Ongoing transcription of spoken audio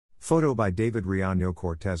Photo by David Riaño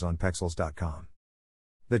Cortez on Pexels.com.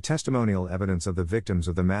 The testimonial evidence of the victims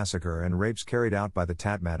of the massacre and rapes carried out by the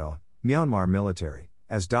Tatmadaw, Myanmar military,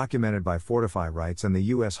 as documented by Fortify Rights and the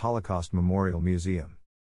U.S. Holocaust Memorial Museum.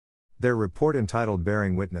 Their report entitled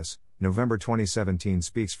Bearing Witness, November 2017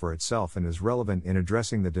 speaks for itself and is relevant in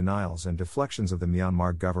addressing the denials and deflections of the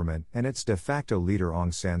Myanmar government and its de facto leader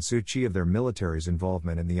Aung San Suu Kyi of their military's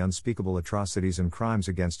involvement in the unspeakable atrocities and crimes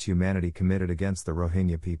against humanity committed against the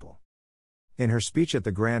Rohingya people. In her speech at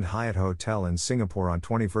the Grand Hyatt Hotel in Singapore on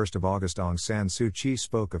 21 August, Aung San Suu Kyi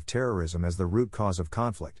spoke of terrorism as the root cause of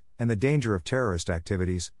conflict, and the danger of terrorist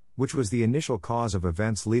activities, which was the initial cause of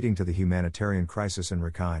events leading to the humanitarian crisis in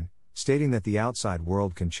Rakhine, stating that the outside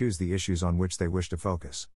world can choose the issues on which they wish to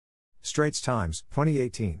focus. Straits Times,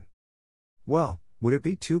 2018. Well, would it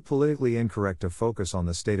be too politically incorrect to focus on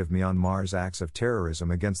the state of Myanmar's acts of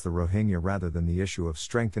terrorism against the Rohingya rather than the issue of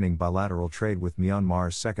strengthening bilateral trade with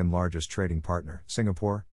Myanmar's second largest trading partner,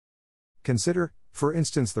 Singapore? Consider, for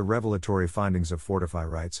instance, the revelatory findings of Fortify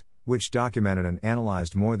Rights, which documented and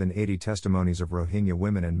analyzed more than 80 testimonies of Rohingya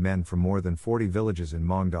women and men from more than 40 villages in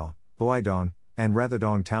Mongdaw, Boidong, and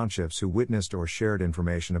Rathadong townships who witnessed or shared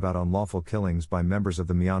information about unlawful killings by members of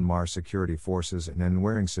the Myanmar security forces and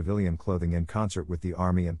wearing civilian clothing in concert with the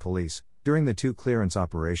army and police, during the two clearance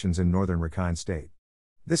operations in northern Rakhine State.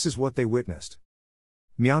 This is what they witnessed.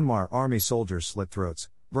 Myanmar army soldiers slit throats,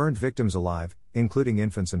 burned victims alive, including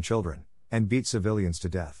infants and children, and beat civilians to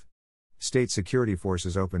death. State security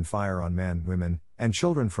forces opened fire on men, women, and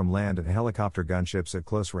children from land and helicopter gunships at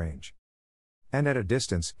close range. And at a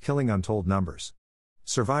distance, killing untold numbers.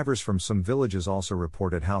 Survivors from some villages also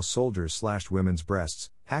reported how soldiers slashed women's breasts,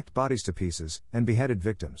 hacked bodies to pieces, and beheaded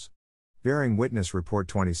victims. Bearing Witness Report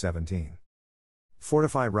 2017.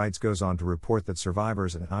 Fortify Rights goes on to report that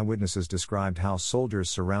survivors and eyewitnesses described how soldiers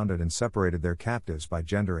surrounded and separated their captives by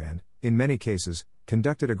gender and, in many cases,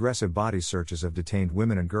 conducted aggressive body searches of detained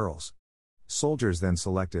women and girls. Soldiers then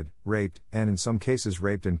selected, raped, and in some cases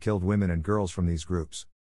raped and killed women and girls from these groups.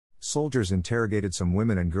 Soldiers interrogated some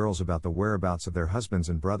women and girls about the whereabouts of their husbands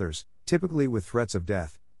and brothers, typically with threats of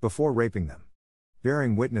death, before raping them.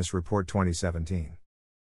 Bearing Witness Report 2017.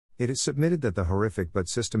 It is submitted that the horrific but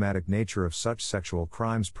systematic nature of such sexual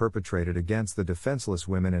crimes perpetrated against the defenseless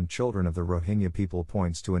women and children of the Rohingya people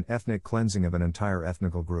points to an ethnic cleansing of an entire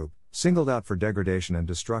ethnical group, singled out for degradation and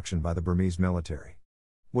destruction by the Burmese military.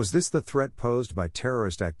 Was this the threat posed by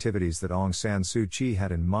terrorist activities that Aung San Suu Kyi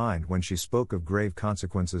had in mind when she spoke of grave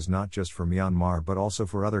consequences not just for Myanmar but also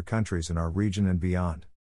for other countries in our region and beyond?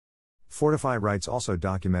 Fortify Rights also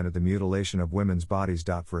documented the mutilation of women's bodies.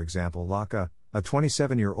 For example, Laka, a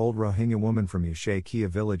 27-year-old Rohingya woman from Yushay Kia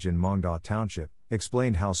village in Mongdaw Township,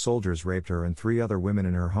 explained how soldiers raped her and 3 other women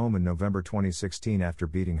in her home in November 2016 after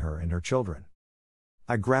beating her and her children.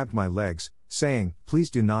 I grabbed my legs, saying, "Please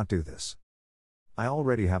do not do this. I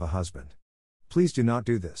already have a husband. Please do not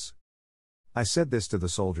do this." I said this to the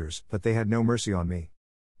soldiers, but they had no mercy on me.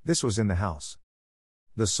 This was in the house.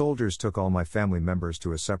 The soldiers took all my family members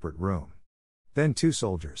to a separate room. Then 2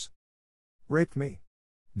 soldiers raped me.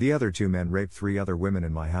 The other 2 men raped 3 other women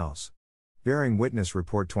in my house. Bearing Witness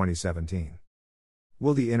Report 2017.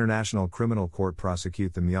 Will the International Criminal Court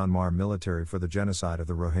prosecute the Myanmar military for the genocide of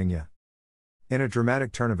the Rohingya? In a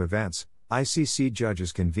dramatic turn of events, ICC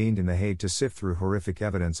judges convened in The Hague to sift through horrific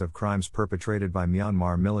evidence of crimes perpetrated by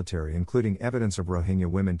Myanmar military, including evidence of Rohingya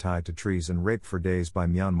women tied to trees and raped for days by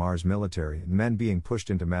Myanmar's military and men being pushed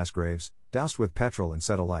into mass graves, doused with petrol and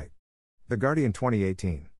set alight. The Guardian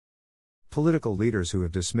 2018. Political leaders who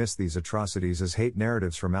have dismissed these atrocities as hate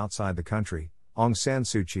narratives from outside the country, Aung San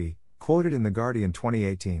Suu Kyi, quoted in The Guardian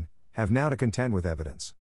 2018, have now to contend with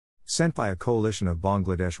evidence sent by a coalition of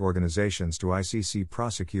Bangladesh organizations to ICC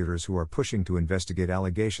prosecutors who are pushing to investigate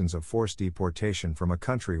allegations of forced deportation from a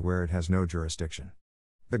country where it has no jurisdiction.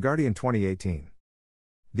 The Guardian 2018.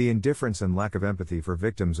 The indifference and lack of empathy for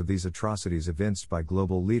victims of these atrocities evinced by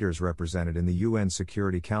global leaders represented in the UN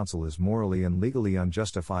Security Council is morally and legally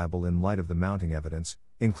unjustifiable in light of the mounting evidence,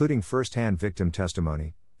 including first-hand victim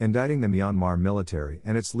testimony, indicting the Myanmar military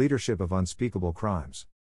and its leadership of unspeakable crimes.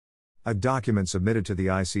 A document submitted to the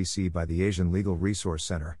ICC by the Asian Legal Resource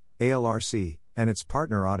Center, ALRC, and its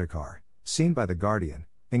partner Adhikar, seen by The Guardian,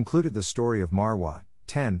 included the story of Marwa,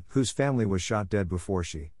 10, whose family was shot dead before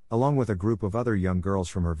she, along with a group of other young girls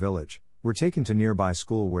from her village, were taken to nearby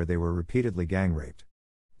school where they were repeatedly gang raped.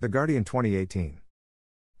 The Guardian 2018.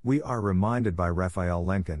 We are reminded by Raphael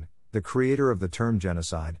Lemkin, the creator of the term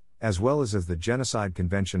genocide, as well as of the Genocide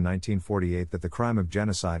Convention 1948, that the crime of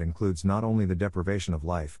genocide includes not only the deprivation of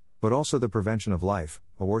life, but also the prevention of life,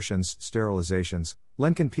 abortions, sterilizations,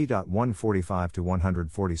 Lenkin p.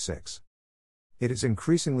 145-146. It is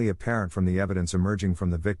increasingly apparent from the evidence emerging from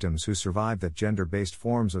the victims who survived that gender-based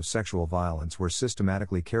forms of sexual violence were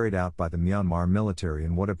systematically carried out by the Myanmar military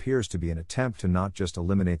in what appears to be an attempt to not just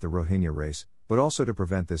eliminate the Rohingya race, but also to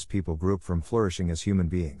prevent this people group from flourishing as human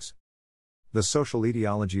beings. The social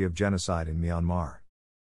etiology of genocide in Myanmar.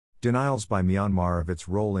 Denials by Myanmar of its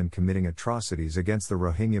role in committing atrocities against the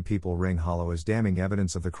Rohingya people ring hollow as damning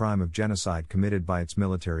evidence of the crime of genocide committed by its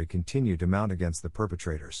military continue to mount against the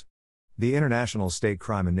perpetrators. The International State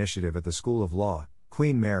Crime Initiative at the School of Law,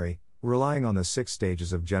 Queen Mary, relying on the 6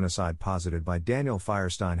 stages of genocide posited by Daniel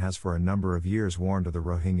Feuerstein, has for a number of years warned of the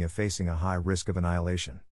Rohingya facing a high risk of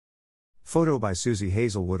annihilation. Photo by Susie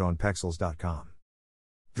Hazelwood on Pexels.com.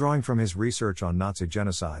 Drawing from his research on Nazi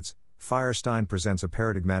genocides, Feuerstein presents a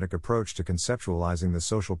paradigmatic approach to conceptualizing the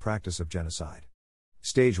social practice of genocide.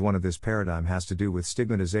 Stage 1 of this paradigm has to do with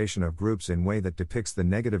stigmatization of groups in a way that depicts the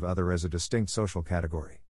negative other as a distinct social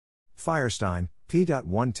category. Feuerstein, p.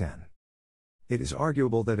 110. It is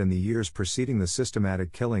arguable that in the years preceding the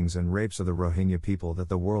systematic killings and rapes of the Rohingya people that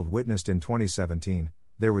the world witnessed in 2017,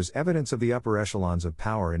 there was evidence of the upper echelons of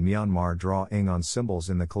power in Myanmar drawing on symbols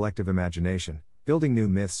in the collective imagination, building new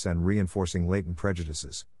myths and reinforcing latent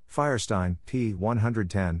prejudices. Feuerstein, p.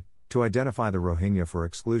 110, to identify the Rohingya for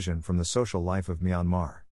exclusion from the social life of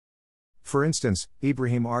Myanmar. For instance,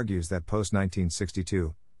 Ibrahim argues that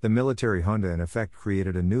post-1962, the military junta in effect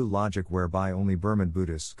created a new logic whereby only Burman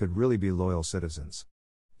Buddhists could really be loyal citizens.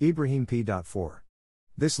 Ibrahim p. 4.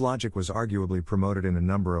 This logic was arguably promoted in a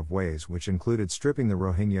number of ways, which included stripping the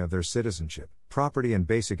Rohingya of their citizenship, property and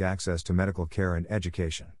basic access to medical care and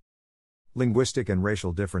education. Linguistic and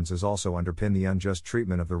racial differences also underpin the unjust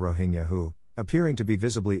treatment of the Rohingya who, appearing to be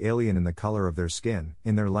visibly alien in the color of their skin,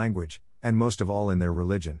 in their language, and most of all in their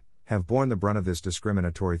religion, have borne the brunt of this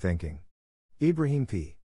discriminatory thinking. Ibrahim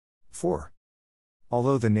p. 4.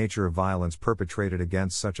 Although the nature of violence perpetrated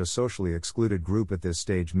against such a socially excluded group at this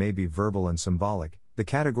stage may be verbal and symbolic, the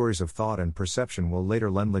categories of thought and perception will later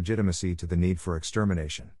lend legitimacy to the need for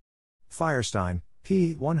extermination. Feuerstein,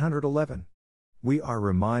 p. 111. We are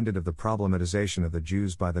reminded of the problematization of the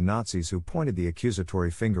Jews by the Nazis who pointed the accusatory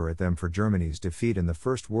finger at them for Germany's defeat in the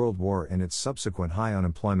First World War and its subsequent high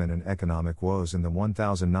unemployment and economic woes in the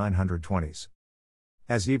 1920s.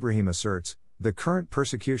 As Ibrahim asserts, the current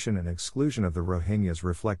persecution and exclusion of the Rohingyas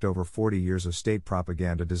reflect over 40 years of state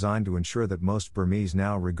propaganda designed to ensure that most Burmese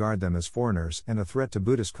now regard them as foreigners and a threat to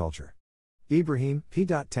Buddhist culture. Ibrahim, p.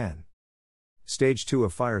 10. Stage 2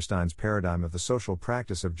 of Feuerstein's paradigm of the social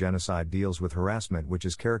practice of genocide deals with harassment, which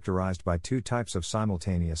is characterized by 2 types of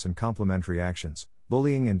simultaneous and complementary actions: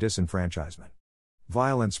 bullying and disenfranchisement.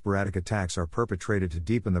 Violent sporadic attacks are perpetrated to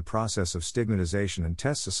deepen the process of stigmatization and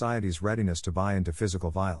test society's readiness to buy into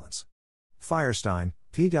physical violence. Feuerstein,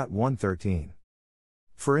 p. 113.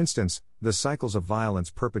 For instance, the cycles of violence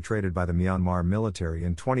perpetrated by the Myanmar military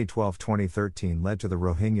in 2012-2013 led to the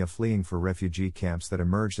Rohingya fleeing for refugee camps that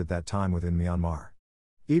emerged at that time within Myanmar.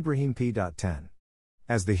 Ibrahim p. 10.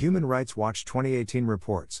 As the Human Rights Watch 2018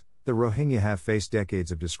 reports, the Rohingya have faced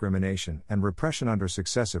decades of discrimination and repression under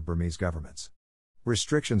successive Burmese governments.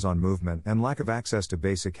 Restrictions on movement and lack of access to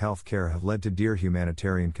basic health care have led to dire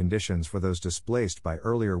humanitarian conditions for those displaced by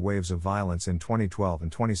earlier waves of violence in 2012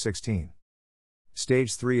 and 2016.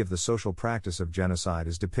 Stage 3 of the social practice of genocide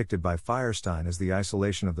is depicted by Feuerstein as the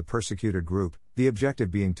isolation of the persecuted group, the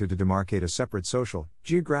objective being to demarcate a separate social,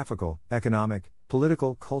 geographical, economic,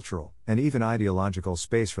 political, cultural, and even ideological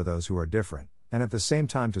space for those who are different, and at the same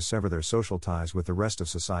time to sever their social ties with the rest of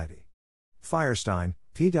society. Feuerstein,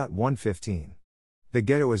 p. 115. The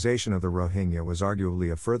ghettoization of the Rohingya was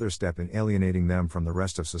arguably a further step in alienating them from the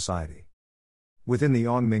rest of society. Within the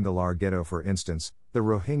Ong Mingalar ghetto, for instance, the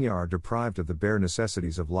Rohingya are deprived of the bare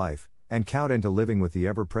necessities of life, and cowed into living with the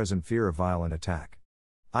ever-present fear of violent attack.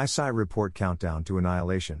 ISI Report Countdown to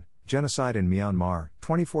Annihilation, Genocide in Myanmar,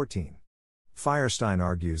 2014. Feuerstein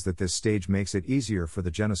argues that this stage makes it easier for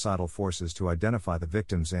the genocidal forces to identify the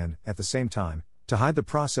victims and, at the same time, to hide the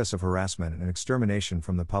process of harassment and extermination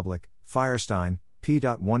from the public. Feuerstein, p.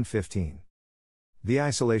 115. The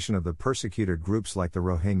isolation of the persecuted groups like the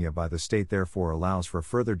Rohingya by the state therefore allows for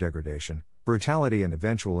further degradation, brutality and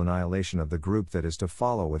eventual annihilation of the group that is to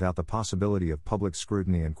follow without the possibility of public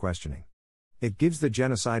scrutiny and questioning. It gives the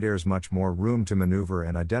genocidaires much more room to maneuver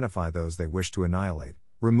and identify those they wish to annihilate,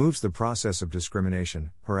 removes the process of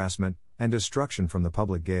discrimination, harassment, and destruction from the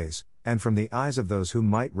public gaze, and from the eyes of those who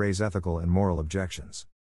might raise ethical and moral objections.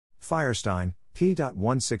 Feuerstein, p.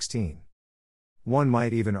 116. One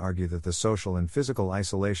might even argue that the social and physical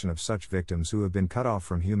isolation of such victims who have been cut off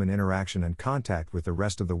from human interaction and contact with the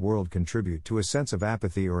rest of the world contribute to a sense of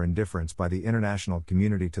apathy or indifference by the international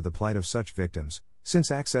community to the plight of such victims, since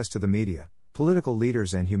access to the media, political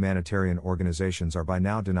leaders and humanitarian organizations are by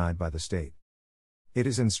now denied by the state. It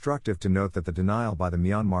is instructive to note that the denial by the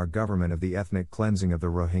Myanmar government of the ethnic cleansing of the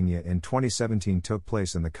Rohingya in 2017 took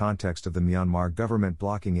place in the context of the Myanmar government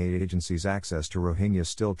blocking aid agencies' access to Rohingyas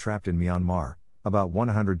still trapped in Myanmar, about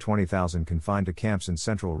 120,000 confined to camps in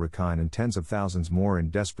central Rakhine and tens of thousands more in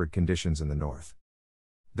desperate conditions in the north.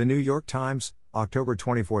 The New York Times, October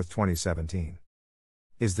 24, 2017.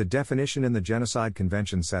 Is the definition in the Genocide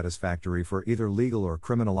Convention satisfactory for either legal or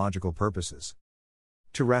criminological purposes?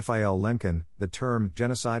 To Raphael Lemkin, the term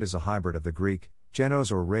genocide is a hybrid of the Greek,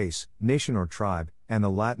 genos or race, nation or tribe, and the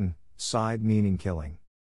Latin, cide meaning killing.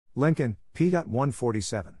 Lemkin, p.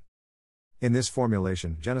 147. In this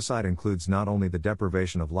formulation, genocide includes not only the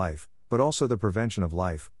deprivation of life, but also the prevention of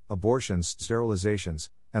life, abortions, sterilizations,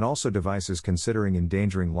 and also devices considering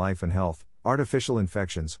endangering life and health, artificial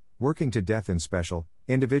infections, working to death in special,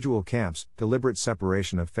 individual camps, deliberate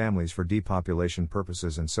separation of families for depopulation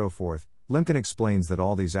purposes and so forth. Lemkin explains that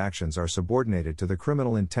all these actions are subordinated to the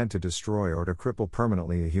criminal intent to destroy or to cripple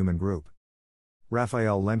permanently a human group.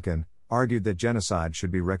 Raphael Lemkin argued that genocide should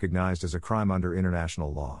be recognized as a crime under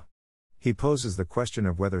international law. He poses the question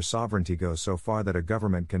of whether sovereignty goes so far that a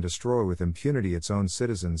government can destroy with impunity its own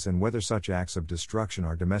citizens and whether such acts of destruction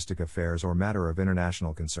are domestic affairs or matter of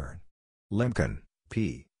international concern. Lemkin,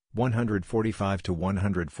 p.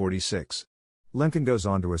 145-146. Lemkin goes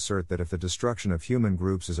on to assert that if the destruction of human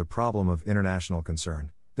groups is a problem of international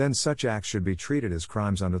concern, then such acts should be treated as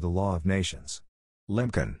crimes under the law of nations.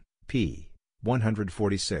 Lemkin, p.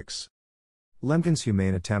 146. Lemkin's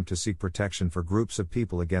humane attempt to seek protection for groups of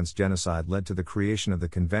people against genocide led to the creation of the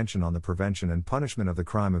Convention on the Prevention and Punishment of the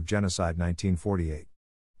Crime of Genocide 1948.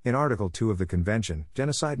 In Article 2 of the Convention,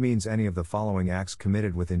 genocide means any of the following acts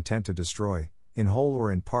committed with intent to destroy, in whole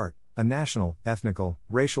or in part, a national, ethnical,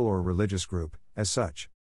 racial or religious group, as such.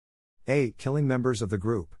 A. Killing members of the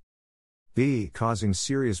group. B. Causing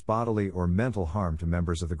serious bodily or mental harm to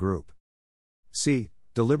members of the group. C.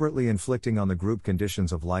 Deliberately inflicting on the group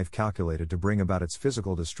conditions of life calculated to bring about its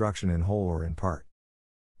physical destruction in whole or in part.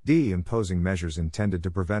 D. Imposing measures intended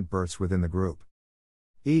to prevent births within the group.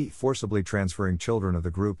 E. Forcibly transferring children of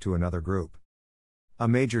the group to another group. A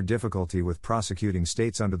major difficulty with prosecuting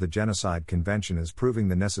states under the Genocide Convention is proving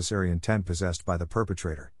the necessary intent possessed by the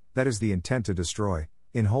perpetrator, that is, the intent to destroy,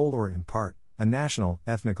 in whole or in part, a national,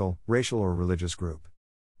 ethnical, racial or religious group.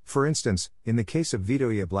 For instance, in the case of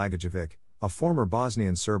Vidoje Blagojevic, a former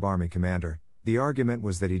Bosnian Serb army commander, the argument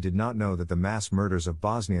was that he did not know that the mass murders of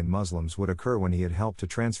Bosnian Muslims would occur when he had helped to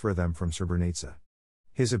transfer them from Srebrenica.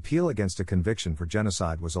 His appeal against a conviction for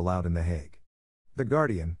genocide was allowed in The Hague. The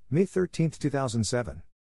Guardian, May 13, 2007.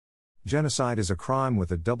 Genocide is a crime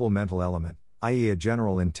with a double mental element, i.e. a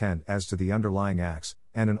general intent as to the underlying acts,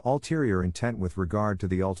 and an ulterior intent with regard to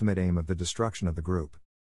the ultimate aim of the destruction of the group.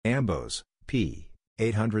 Ambos, p.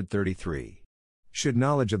 833. Should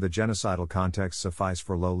knowledge of the genocidal context suffice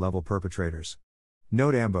for low-level perpetrators?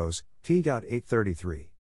 Note Ambos, p. 833.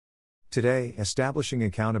 Today, establishing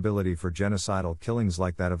accountability for genocidal killings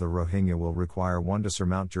like that of the Rohingya will require one to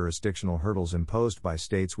surmount jurisdictional hurdles imposed by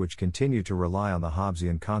states which continue to rely on the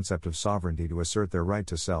Hobbesian concept of sovereignty to assert their right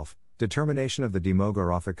to self-determination of the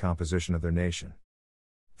demographic composition of their nation.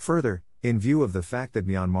 Further, in view of the fact that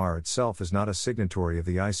Myanmar itself is not a signatory of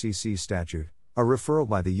the ICC statute, a referral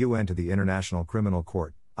by the UN to the International Criminal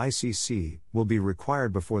Court, ICC, will be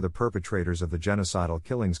required before the perpetrators of the genocidal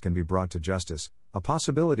killings can be brought to justice, a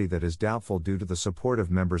possibility that is doubtful due to the support of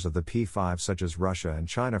members of the P5 such as Russia and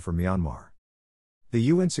China for Myanmar. The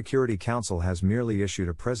UN Security Council has merely issued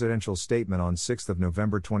a presidential statement on 6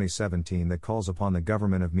 November 2017 that calls upon the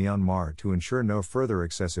government of Myanmar to ensure no further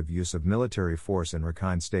excessive use of military force in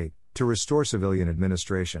Rakhine State, to restore civilian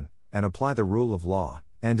administration, and apply the rule of law,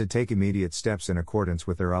 and to take immediate steps in accordance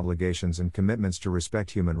with their obligations and commitments to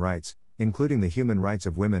respect human rights, including the human rights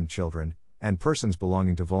of women, children, and persons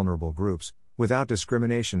belonging to vulnerable groups, without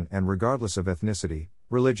discrimination and regardless of ethnicity,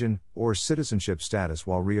 religion, or citizenship status,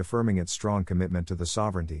 while reaffirming its strong commitment to the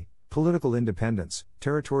sovereignty, political independence,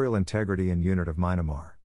 territorial integrity and unity of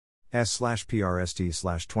Myanmar.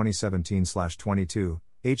 S/PRST/2017/22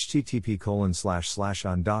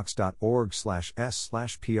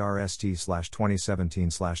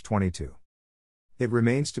 http://undocs.org/s/prst/2017/22 It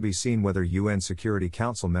remains to be seen whether UN Security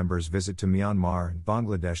Council members' visit to Myanmar and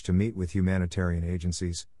Bangladesh to meet with humanitarian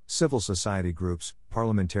agencies, civil society groups,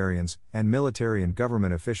 parliamentarians, and military and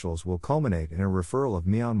government officials will culminate in a referral of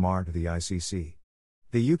Myanmar to the ICC.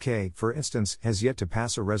 The UK, for instance, has yet to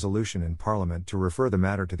pass a resolution in Parliament to refer the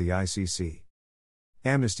matter to the ICC.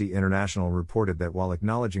 Amnesty International reported that while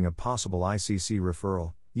acknowledging a possible ICC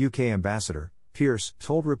referral, UK Ambassador Pierce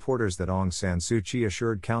told reporters that Aung San Suu Kyi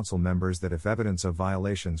assured council members that if evidence of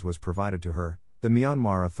violations was provided to her, the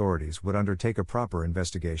Myanmar authorities would undertake a proper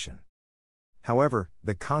investigation. However,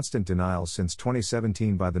 the constant denial since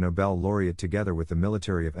 2017 by the Nobel laureate together with the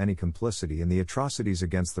military of any complicity in the atrocities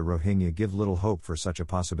against the Rohingya give little hope for such a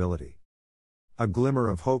possibility. A glimmer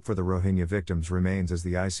of hope for the Rohingya victims remains as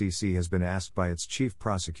the ICC has been asked by its chief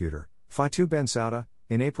prosecutor, Fatou Bensouda,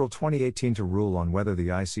 in April 2018 to rule on whether the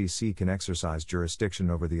ICC can exercise jurisdiction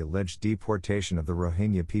over the alleged deportation of the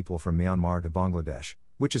Rohingya people from Myanmar to Bangladesh,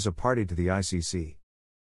 which is a party to the ICC.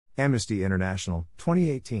 Amnesty International,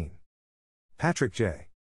 2018. Patrick J.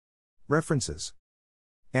 References.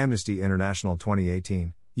 Amnesty International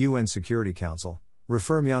 2018, UN Security Council,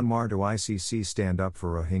 refer Myanmar to ICC. Stand up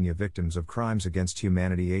for Rohingya victims of crimes against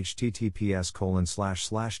humanity.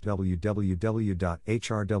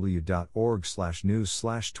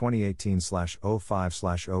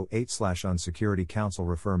 https://www.hrw.org/news/2018/05/08/ On Security Council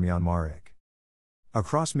refer Myanmar IC.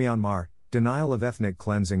 Across Myanmar, Denial of Ethnic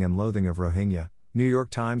Cleansing and Loathing of Rohingya, New York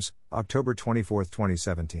Times, October 24,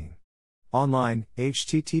 2017. Online,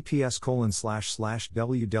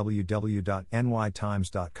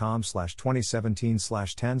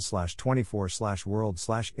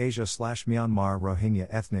 https://www.nytimes.com/2017/10/24/world/asia/Myanmar Rohingya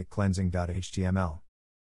ethnic cleansing.html.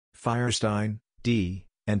 Firestein, D.,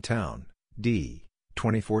 and Town, D.,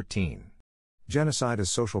 2014. Genocide as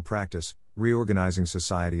Social Practice, Reorganizing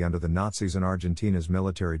Society Under the Nazis and Argentina's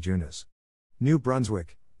Military Juntas. New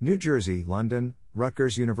Brunswick, New Jersey, London,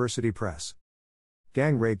 Rutgers University Press.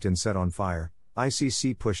 Gang raped and set on fire,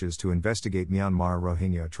 ICC pushes to investigate Myanmar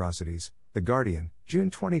Rohingya atrocities, The Guardian, June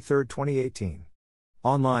 23, 2018.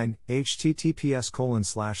 Online,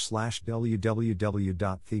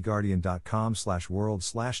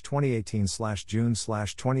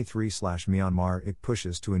 https://www.theguardian.com/world/2018/June/23/Myanmar IC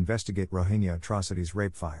pushes to investigate Rohingya atrocities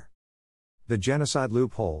rape fire. The Genocide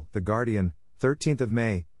Loophole, The Guardian, 13th of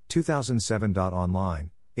May, 2007.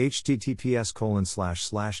 Online,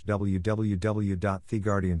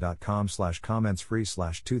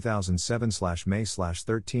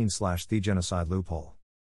 https://www.theguardian.com/comments-free/2007/May/13/The Genocide Loophole.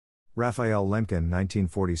 Raphael Lemkin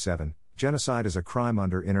 1947, Genocide is a Crime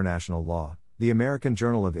Under International Law, The American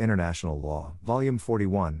Journal of International Law, Volume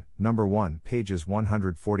 41, No. 1, pages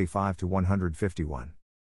 145-151.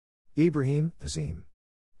 Ibrahim, Azim.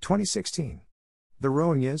 2016. The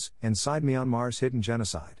Rohingyas, Inside Myanmar's Hidden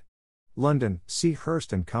Genocide. London, C.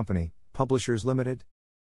 Hurst & Company, Publishers Limited.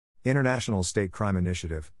 International State Crime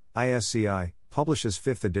Initiative, ISCI, publishes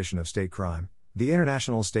 5th edition of State Crime, the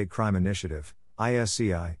International State Crime Initiative,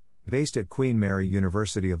 ISCI, based at Queen Mary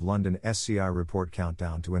University of London. SCI Report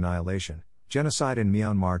Countdown to Annihilation, Genocide in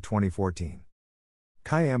Myanmar 2014.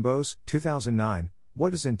 Cayambos, 2009, What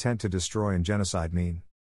does intent to destroy and genocide mean?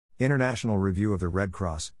 International Review of the Red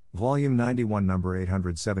Cross, Volume 91 No.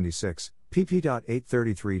 876, pp.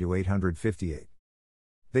 833-858.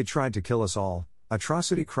 They tried to kill us all,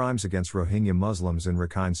 Atrocity Crimes Against Rohingya Muslims in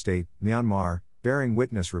Rakhine State, Myanmar, Bearing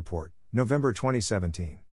Witness Report, November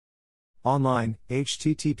 2017. Online,